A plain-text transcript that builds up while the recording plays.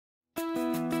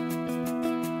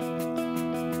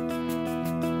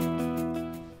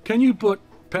Can you put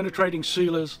penetrating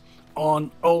sealers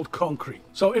on old concrete?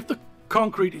 So if the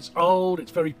concrete is old,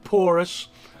 it's very porous,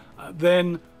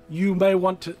 then you may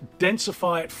want to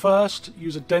densify it first.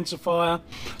 Use a densifier,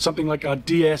 something like our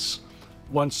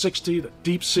DS160 that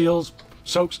deep seals,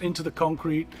 soaks into the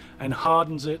concrete and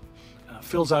hardens it,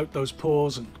 fills out those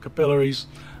pores and capillaries,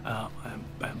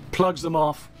 and plugs them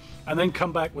off, and then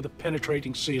come back with a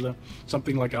penetrating sealer.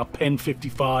 Something like our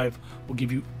Pen55 will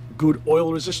give you good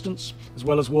oil resistance as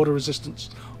well as water resistance,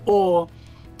 or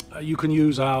you can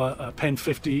use our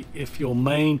Pen50 if your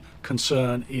main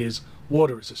concern is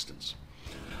water resistance.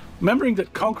 Remembering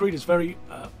that concrete is very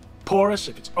porous.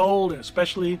 If it's old,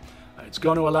 especially, it's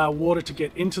going to allow water to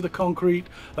get into the concrete.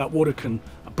 That water can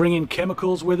bring in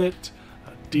chemicals with it,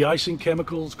 de-icing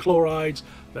chemicals, chlorides,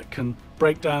 that can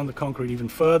break down the concrete even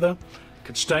further,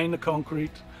 could stain the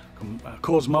concrete, can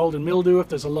cause mold and mildew if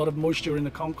there's a lot of moisture in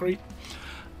the concrete.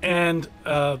 And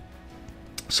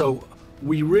so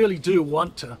we really do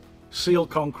want to seal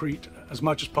concrete as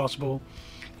much as possible,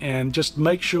 and just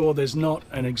make sure there's not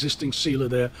an existing sealer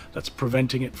there that's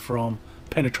preventing it from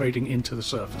penetrating into the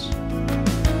surface.